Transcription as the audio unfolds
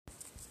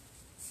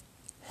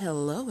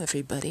Hello,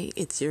 everybody.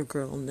 It's your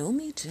girl,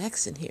 Nomi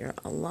Jackson here,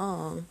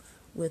 along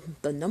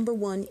with the number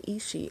one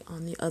Ishi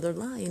on the other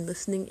line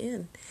listening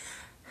in.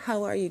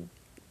 How are you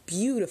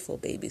beautiful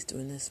babies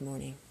doing this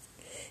morning?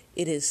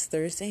 It is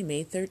Thursday,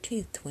 May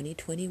 13th,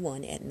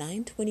 2021 at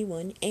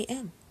 9:21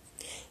 a.m.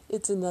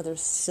 It's another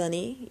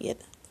sunny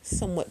yet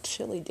somewhat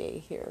chilly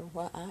day here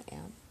where I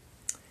am.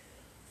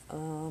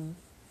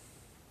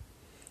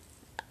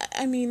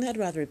 I'd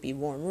rather it be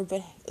warmer,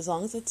 but as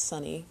long as it's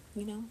sunny,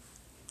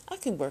 I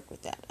can work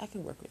with that.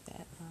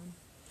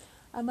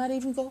 I might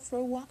even go for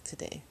a walk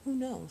today. Who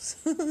knows?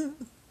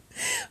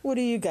 What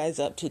are you guys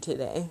up to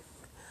today?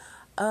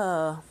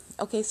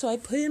 Okay, so I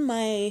put in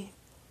my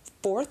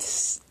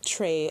fourth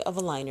tray of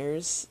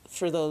aligners.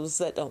 For those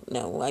that don't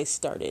know, I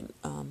started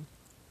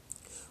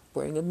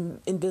wearing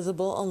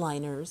invisible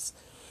aligners,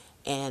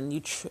 and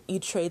you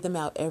trade them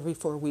out every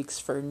 4 weeks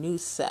for a new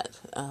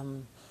set.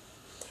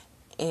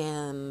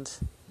 And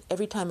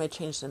every time I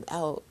change them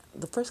out,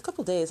 the first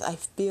couple days, I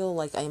feel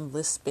like I'm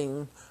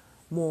lisping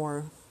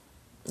more,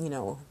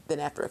 than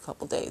after a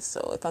couple days.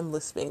 So if I'm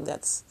lisping,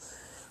 that's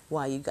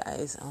why, you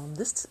guys.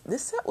 This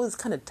set was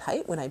kind of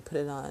tight when I put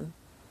it on.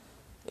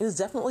 It was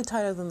definitely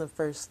tighter than the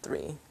first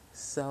three.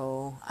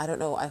 So I don't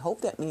know. I hope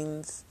that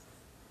means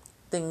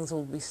things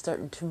will be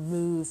starting to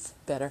move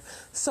better.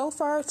 So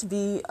far, to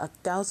be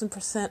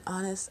 1,000%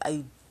 honest,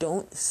 I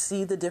don't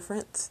see the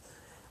difference.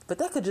 But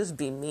that could just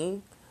be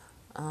me.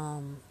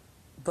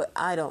 But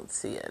I don't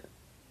see it.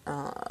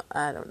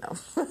 I don't know.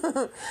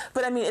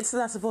 But it's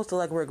not supposed to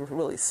work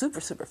really super,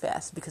 super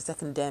fast, because that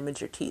can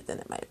damage your teeth and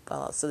it might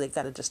fall out. So they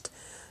got to just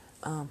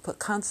put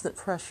constant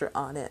pressure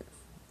on it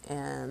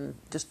and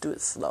just do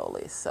it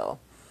slowly. So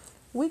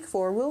week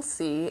 4, we'll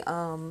see.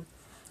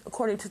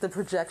 According to the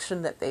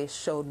projection that they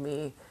showed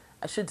me,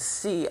 I should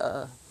see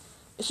it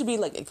should be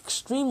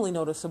extremely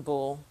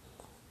noticeable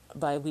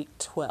by week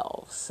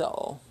 12.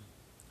 So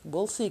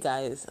we'll see,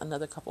 guys.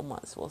 Another couple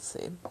months, we'll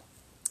see.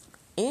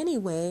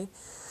 Anyway,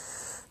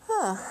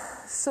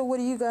 so what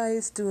are you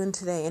guys doing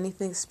today?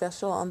 Anything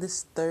special on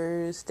this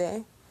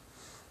Thursday?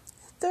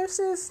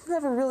 Thursday's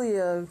never really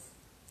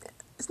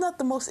it's not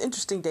the most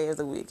interesting day of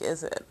the week,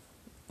 is it?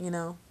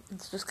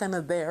 It's just kind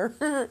of there.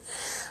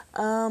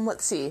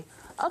 Let's see.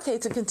 Okay,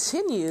 to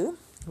continue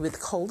with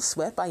Cold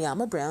Sweat by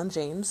Yama Brown,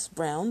 James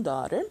Brown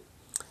daughter.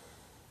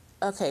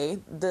 Okay,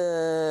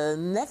 the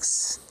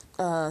next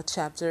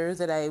chapter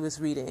that I was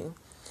reading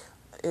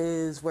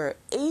is where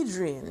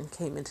Adrian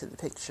came into the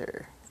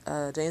picture.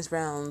 James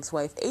Brown's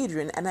wife,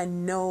 Adrian. And I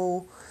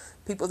know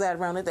people that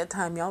around at that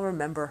time, y'all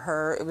remember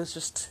her. It was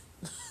just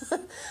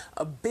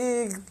a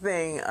big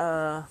thing.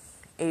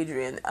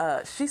 Adrian.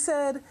 She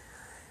said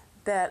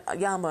that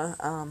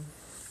Yama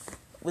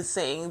was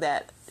saying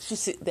that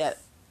that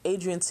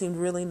Adrian seemed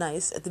really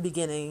nice at the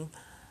beginning.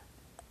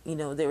 She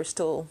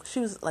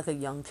was like a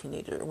young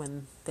teenager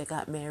when they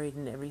got married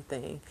and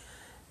everything.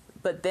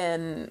 But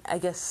then I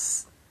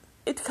guess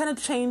it kind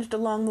of changed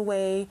along the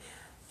way,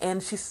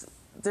 and she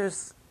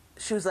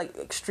was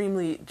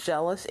extremely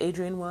jealous,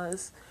 Adrian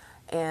was.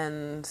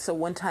 And so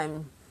one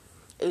time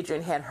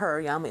Adrian had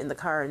Yama in the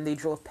car, and they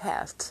drove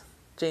past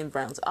James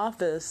Brown's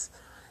office,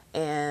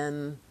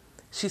 and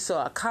she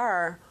saw a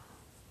car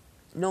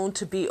known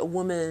to be a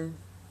woman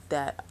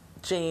that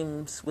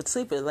James would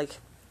sleep with,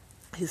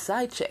 his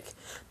side chick.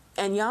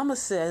 And Yama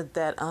said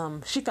that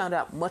she found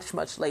out much,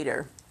 much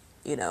later,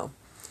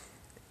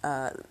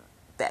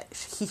 that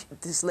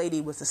this lady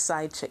was a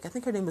side chick. I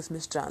think her name was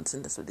Miss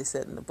Johnson. That's what they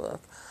said in the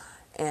book.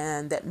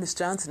 And that Miss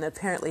Johnson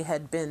apparently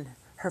had been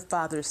her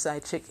father's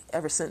side chick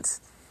ever since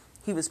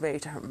he was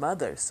married to her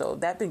mother. So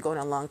that'd been going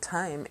on a long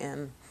time.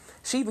 And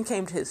she even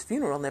came to his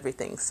funeral and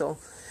everything. So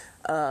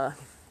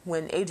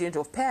when Adrian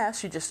drove past,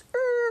 she just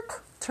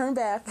turned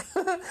back,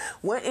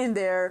 went in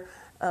there.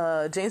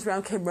 James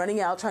Brown came running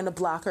out trying to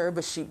block her,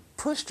 but she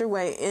pushed her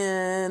way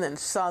in and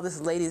saw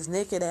this lady's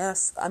naked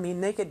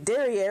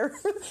derriere,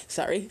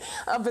 sorry,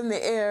 up in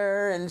the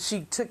air, and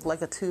she took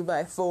a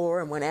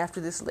 2x4 and went after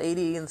this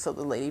lady, and so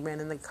the lady ran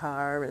in the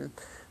car and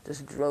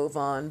just drove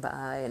on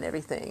by and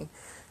everything.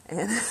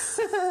 And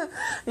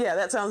yeah,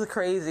 that sounds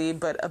crazy,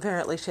 but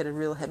apparently she had a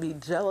real heavy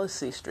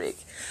jealousy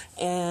streak,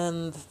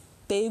 and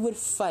they would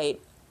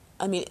fight.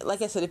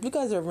 Like I said, if you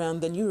guys are around,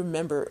 then you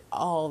remember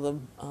all the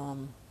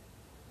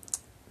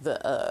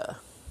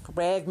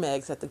rag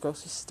mags at the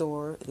grocery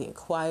store, the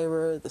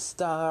Inquirer, the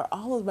Star,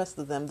 all the rest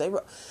of them.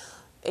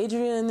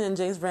 Adrian and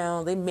James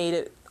Brown, they made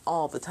it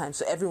all the time,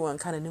 so everyone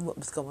kind of knew what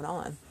was going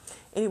on.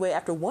 Anyway,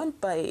 after one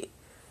fight,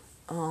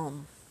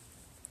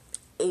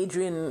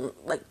 Adrian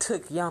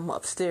took Yama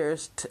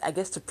upstairs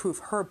to prove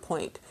her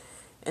point,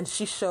 and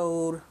she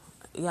showed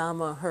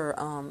Yama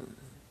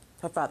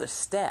her father's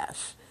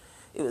stash.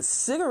 It was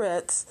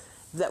cigarettes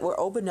that were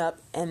opened up,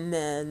 and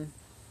then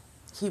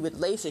he would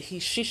lace it.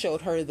 She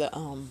showed her the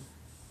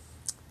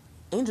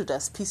Angel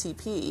Dust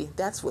PCP.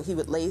 That's what he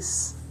would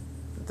lace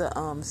the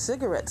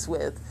cigarettes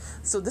with.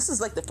 So this is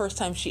the first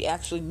time she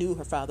actually knew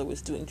her father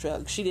was doing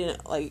drugs. She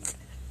didn't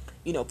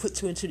put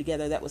two and two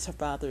together. That was her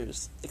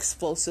father's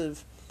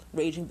explosive,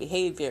 raging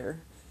behavior.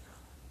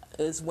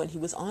 is when he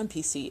was on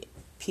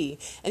PCP.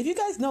 And if you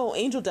guys know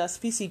Angel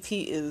Dust,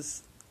 PCP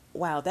is,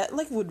 wow, that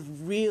like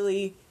would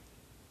really,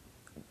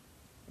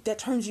 that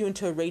turns you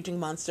into a raging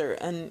monster.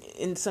 And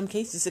in some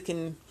cases it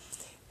can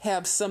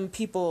have some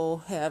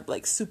people have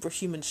like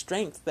superhuman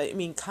strength. But I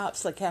mean,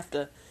 cops like have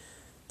to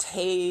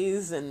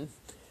tase and,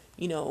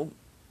 you know,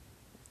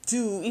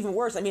 do even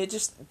worse. I mean,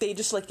 they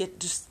just like get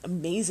just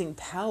amazing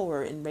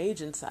power and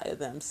rage inside of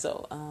them.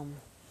 So,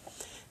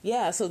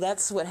 yeah, so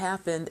that's what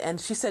happened. And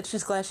she said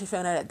she's glad she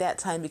found out at that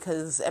time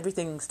because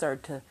everything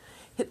started to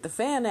hit the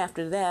fan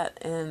after that.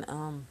 And,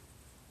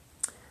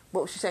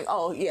 what was she saying?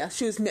 Oh, yeah,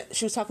 she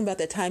was talking about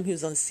that time he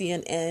was on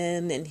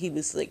CNN and he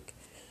was like,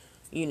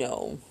 you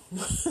know,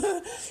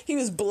 he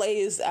was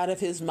blazed out of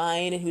his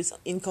mind and he was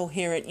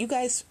incoherent. You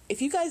guys, if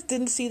you guys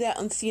didn't see that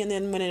on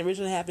CNN when it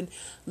originally happened,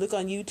 look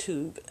on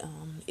YouTube.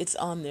 It's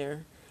on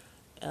there.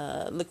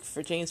 Look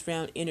for James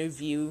Brown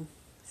interview,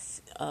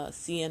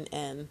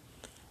 CNN.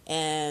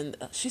 And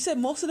she said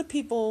most of the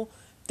people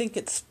think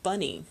it's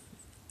funny.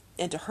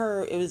 And to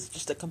her, it was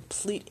just a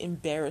complete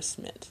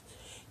embarrassment.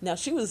 Now,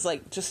 she was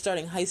like just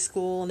starting high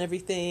school and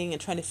everything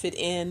and trying to fit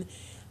in.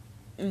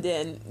 And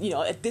then, you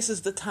know, this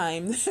is the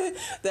time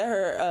that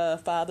her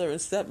father and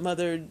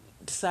stepmother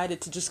decided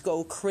to just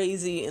go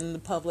crazy in the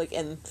public.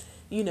 And,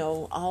 you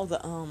know, all the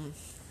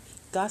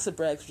gossip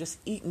rags were just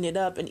eating it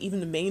up. And even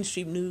the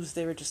mainstream news,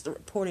 they were just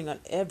reporting on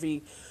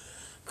every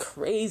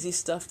crazy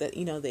stuff that,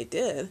 you know, they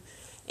did.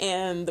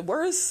 And the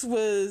worst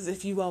was,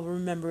 if you all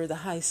remember, the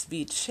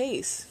high-speed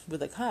chase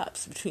with the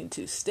cops between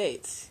two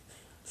states.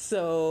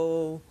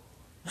 So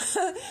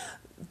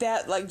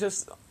that, like,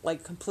 just,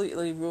 like,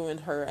 completely ruined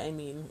her. I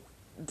mean,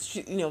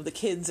 she, you know, the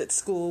kids at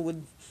school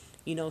would,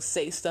 you know,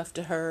 say stuff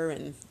to her,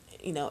 and,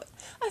 you know,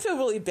 I feel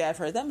really bad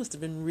for her. That must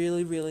have been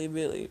really, really,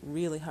 really,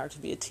 really hard to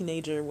be a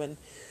teenager when,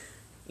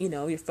 you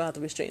know, your father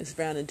was James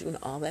Brown and doing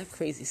all that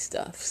crazy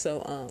stuff.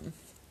 So,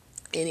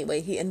 anyway,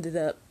 he ended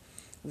up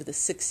with a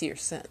 6-year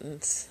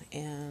sentence,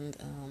 and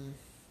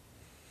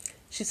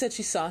she said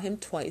she saw him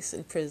twice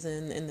in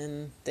prison, and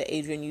then that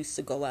Adrian used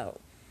to go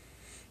out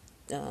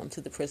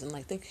to the prison,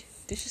 like,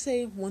 did she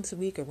say once a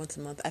week or once a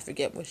month? I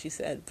forget what she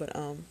said, but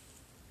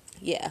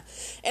yeah.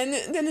 And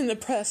then in the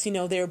press, you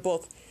know, they were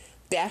both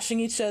bashing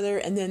each other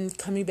and then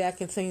coming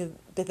back and saying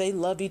that they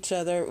love each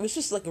other. It was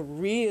just like a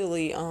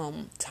really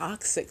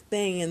toxic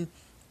thing, and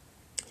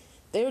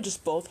they were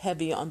just both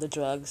heavy on the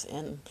drugs.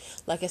 And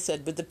like I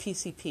said, with the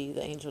PCP,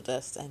 the angel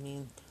dust, I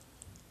mean,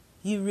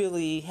 you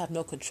really have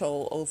no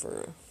control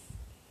over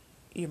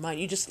your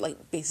mind. You just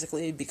like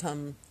basically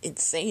become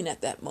insane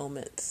at that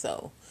moment.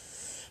 So,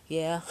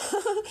 yeah,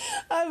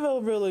 I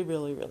feel really,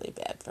 really, really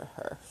bad for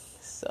her.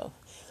 So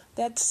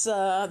that's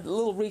the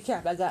little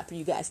recap I got for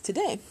you guys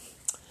today.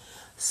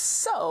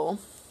 So,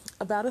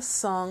 about a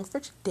song for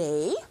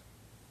today.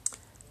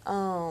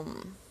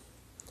 One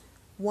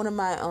of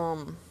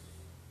my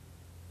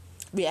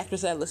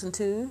reactors that I listened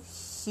to,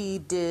 he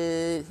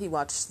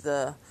watched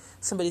the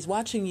Somebody's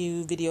Watching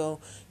You video.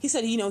 He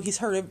said, you know, he's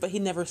heard it, but he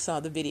never saw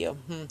the video.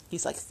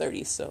 He's like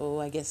 30, so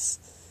I guess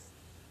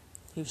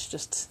he was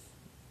just,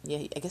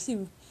 yeah, I guess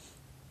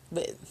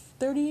but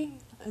 30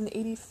 and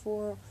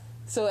 84,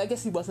 so I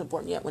guess he wasn't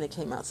born yet when it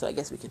came out, so I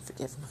guess we can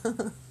forgive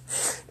him.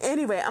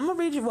 Anyway, I'm going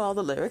to read you all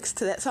the lyrics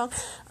to that song.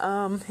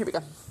 Here we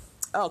go.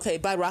 Okay,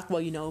 by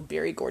Rockwell, you know,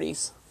 Berry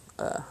Gordy's,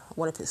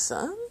 one of his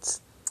sons.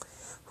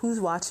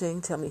 Who's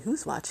watching? Tell me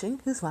who's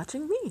watching? Who's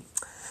watching me?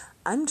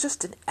 I'm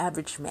just an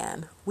average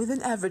man with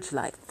an average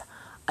life.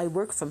 I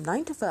work from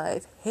 9 to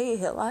 5. Hey,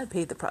 hell, I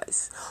paid the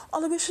price.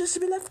 All I wish is to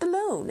be left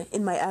alone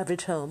in my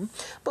average home.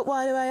 But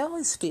why do I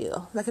always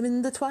feel like I'm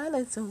in the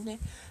twilight zone?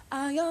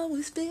 I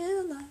always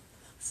feel like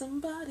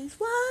somebody's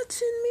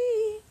watching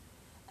me,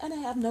 and I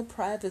have no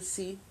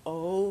privacy.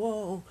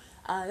 Oh,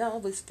 I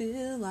always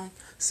feel like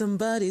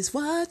somebody's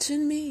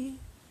watching me.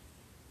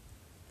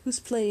 Who's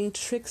playing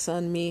tricks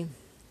on me?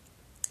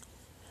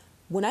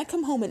 When I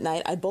come home at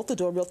night, I bolt the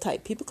door real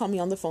tight. People call me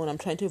on the phone I'm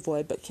trying to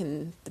avoid, but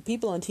can the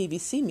people on TV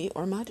see me,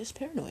 or am I just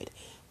paranoid?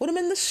 When I'm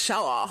in the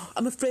shower,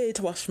 I'm afraid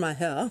to wash my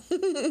hair,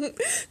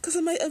 because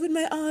I might open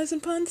my eyes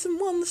and find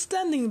someone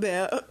standing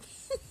there.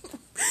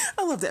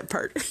 I love that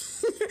part.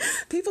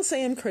 People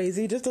say I'm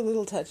crazy, just a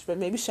little touch, but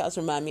maybe showers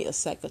remind me a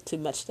cycle too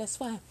much. That's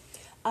why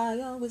I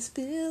always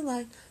feel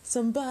like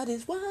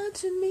somebody's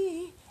watching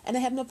me, and I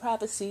have no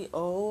privacy.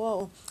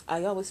 Oh,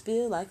 I always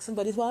feel like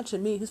somebody's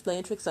watching me, who's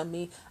playing tricks on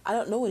me. I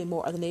don't know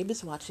anymore. Are the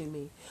neighbors watching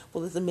me?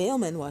 Well, there's a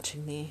mailman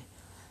watching me,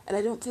 and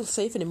I don't feel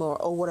safe anymore.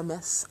 Oh, what a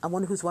mess. I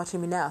wonder who's watching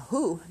me now.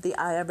 Who? The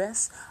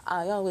IRS?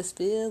 I always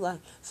feel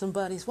like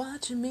somebody's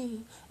watching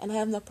me, and I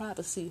have no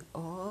privacy.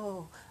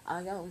 Oh,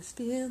 I always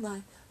feel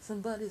like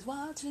somebody's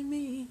watching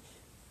me.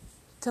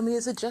 Tell me,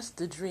 is it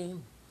just a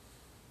dream?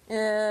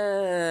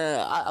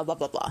 Blah,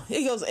 blah, blah.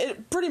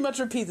 It pretty much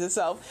repeats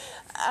itself.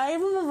 I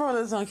remember when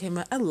the song came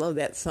out. I love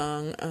that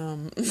song.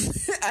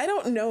 I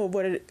don't know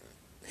what it...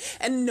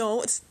 And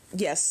no,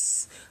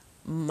 yes,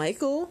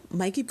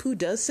 Mikey Poo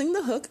does sing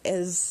the hook,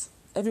 as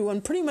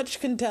everyone pretty much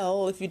can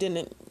tell. If you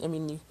didn't, I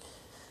mean,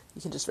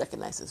 you can just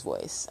recognize his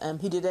voice.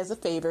 He did as a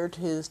favor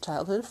to his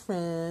childhood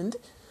friend,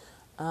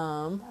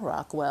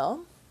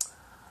 Rockwell.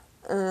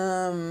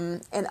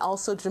 And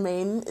also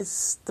Jermaine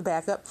is the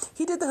backup.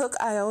 He did the hook,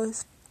 I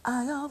always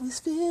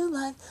feel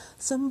like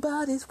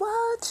somebody's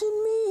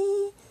watching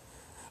me.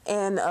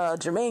 And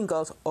Jermaine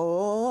goes,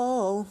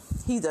 oh,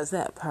 he does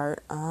that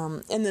part.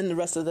 And then the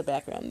rest of the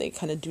background they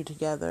kind of do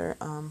together.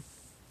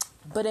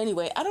 But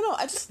anyway, I don't know.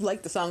 I just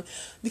like the song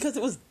because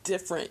it was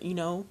different,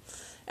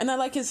 And I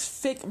like his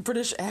fake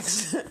British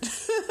accent.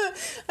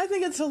 I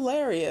think it's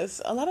hilarious.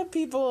 A lot of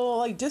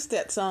people dissed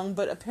that song,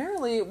 but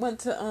apparently it went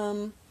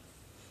to,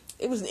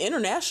 it was an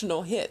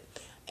international hit.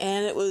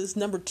 And it was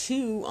number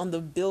 2 on the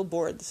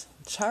Billboard's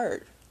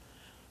chart.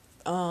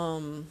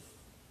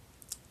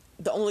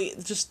 The only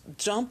just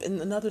jump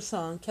in another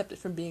song kept it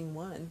from being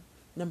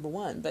number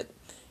 1,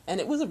 and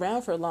it was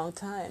around for a long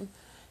time,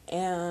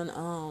 and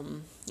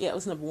it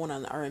was number 1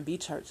 on the R&B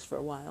charts for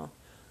a while.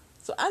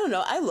 So I don't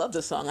know. I love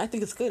the song. I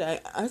think it's good.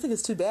 I think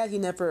it's too bad he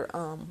never,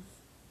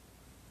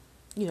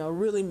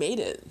 really made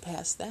it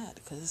past that,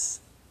 because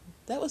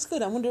that was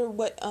good. I wonder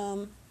what,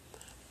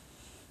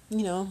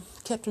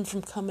 kept him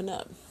from coming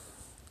up.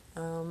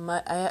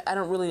 I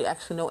don't really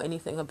actually know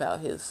anything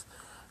about his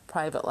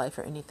private life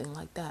or anything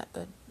like that,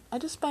 but I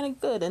just find it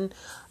good. And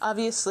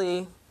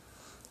obviously,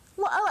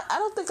 I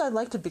don't think I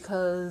liked it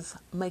because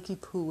Mikey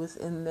Poo was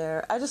in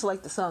there. I just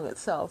liked the song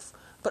itself.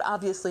 But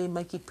obviously,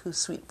 Mikey Poo's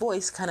sweet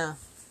voice kind of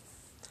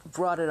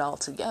brought it all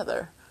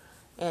together.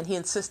 And he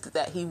insisted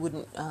that he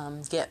wouldn't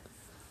get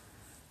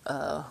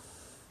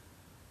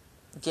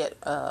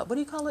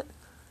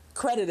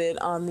credited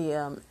on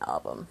the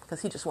album,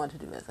 because he just wanted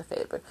to do it as a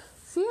favor.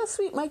 See how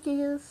sweet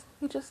Mikey is?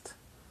 He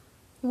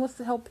wants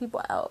to help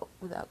people out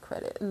without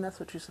credit, and that's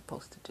what you're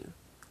supposed to do.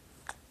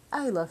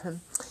 I love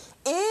him.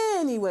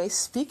 Anyway,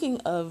 speaking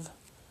of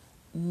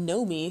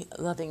Nomi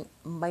loving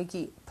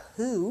Mikey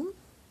Poo,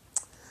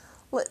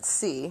 let's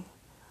see.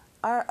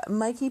 Our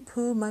Mikey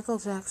Poo Michael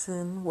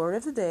Jackson word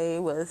of the day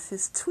was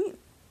his tweet.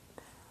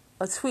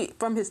 A tweet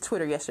from his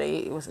Twitter yesterday.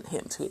 It wasn't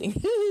him tweeting.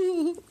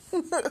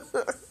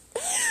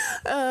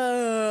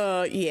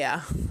 I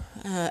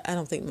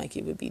don't think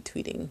Mikey would be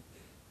tweeting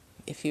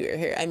if he were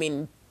here. I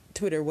mean,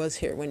 Twitter was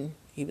here when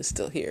he was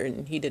still here,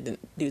 and he didn't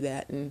do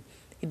that, and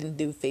he didn't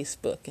do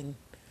Facebook, and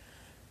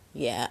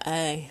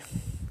I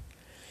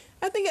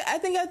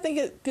think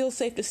it feels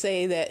safe to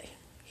say that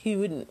he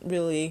wouldn't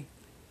really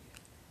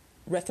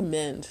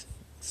recommend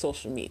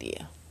social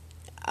media.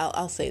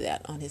 I'll say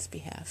that on his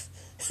behalf.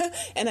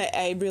 And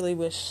I really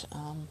wish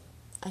I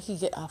could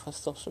get off of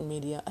social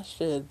media. I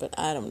should, but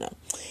I don't know.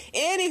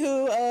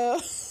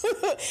 Anywho,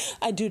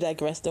 I do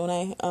digress, don't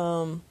I?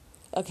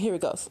 Okay, here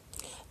it goes.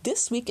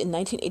 This week in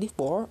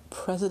 1984,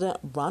 President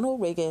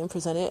Ronald Reagan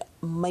presented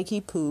Mikey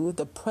Poo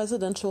the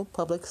Presidential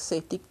Public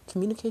Safety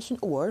Communication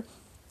Award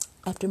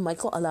after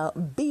Michael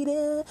allowed beat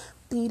it,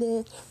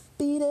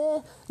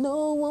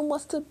 no one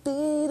wants to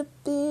beat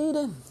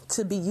it,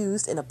 to be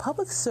used in a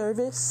public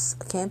service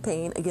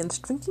campaign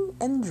against drinking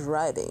and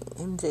driving.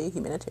 MJ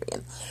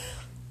Humanitarian.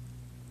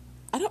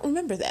 I don't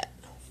remember that.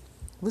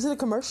 Was it a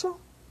commercial?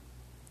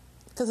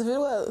 Because if it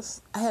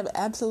was, I have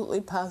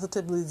absolutely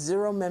positively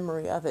zero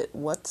memory of it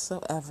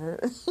whatsoever.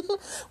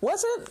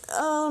 Was it?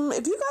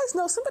 If you guys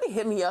know, somebody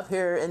hit me up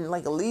here and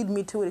lead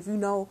me to it. If you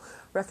know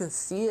where I can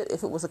see it,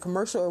 if it was a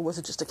commercial or was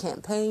it just a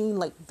campaign,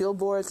 like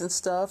billboards and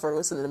stuff, or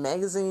was it in a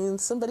magazine?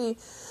 Somebody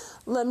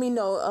let me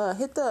know.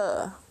 Hit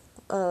the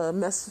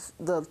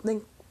the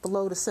link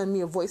below to send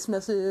me a voice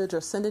message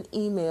or send an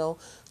email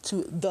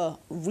to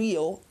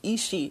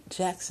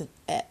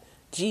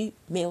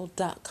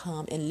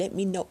therealishijackson@gmail.com and let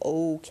me know.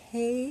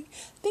 Okay,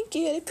 thank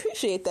you. I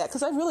appreciate that,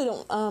 because I really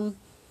don't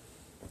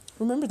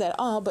remember that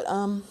all, but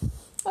I'm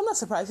not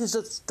surprised. He's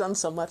just done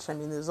so much. I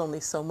mean, there's only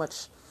so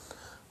much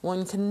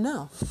one can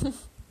know.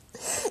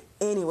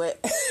 Anyway,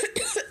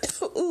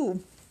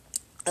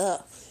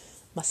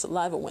 my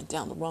saliva went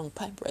down the wrong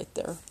pipe right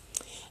there.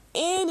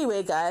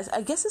 Anyway, guys,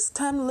 I guess it's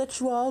time to let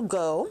you all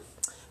go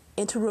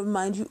and to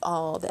remind you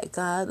all that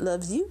God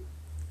loves you.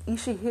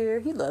 Isha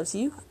here, he loves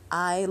you.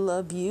 I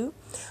love you.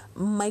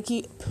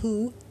 Mikey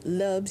Poo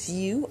loves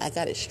you. I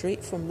got it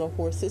straight from the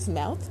horse's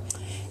mouth.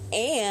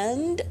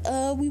 And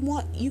we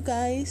want you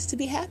guys to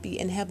be happy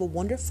and have a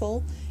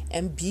wonderful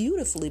and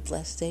beautifully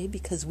blessed day,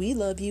 because we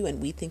love you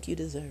and we think you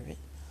deserve it.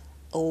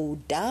 Oh,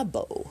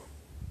 Dabo.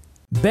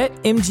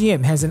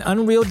 BetMGM has an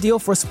unreal deal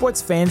for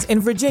sports fans in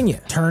Virginia.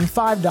 Turn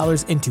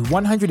 $5 into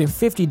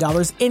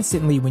 $150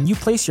 instantly when you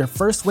place your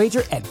first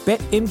wager at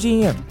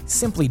BetMGM.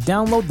 Simply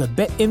download the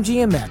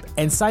BetMGM app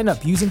and sign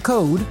up using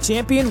code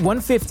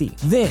Champion150.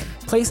 Then,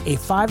 place a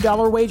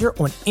 $5 wager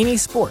on any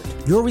sport.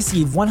 You'll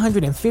receive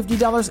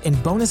 $150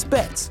 in bonus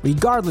bets,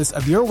 regardless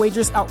of your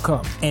wager's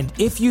outcome. And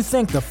if you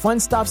think the fun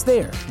stops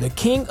there, the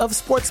king of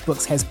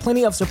sportsbooks has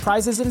plenty of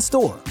surprises in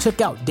store. Check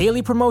out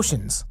daily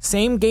promotions,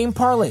 same-game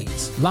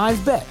parlays, live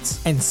bets,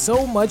 and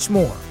so much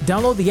more.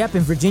 Download the app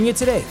in Virginia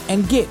today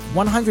and get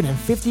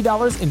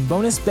 $150 in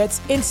bonus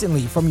bets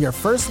instantly from your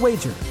first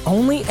wager.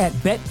 Only at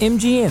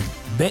BetMGM.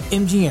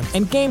 BetMGM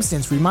and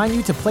GameSense remind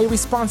you to play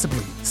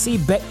responsibly. See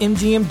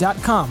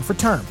BetMGM.com for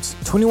terms.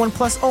 21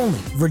 plus only.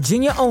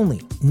 Virginia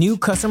only. New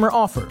customer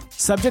offer.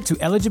 Subject to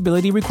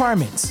eligibility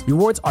requirements.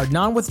 Rewards are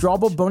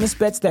non-withdrawable bonus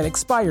bets that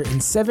expire in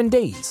 7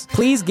 days.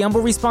 Please gamble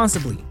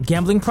responsibly.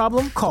 Gambling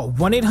problem? Call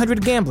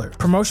 1-800-GAMBLER.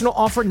 Promotional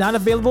offer not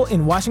available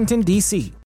in Washington, D.C.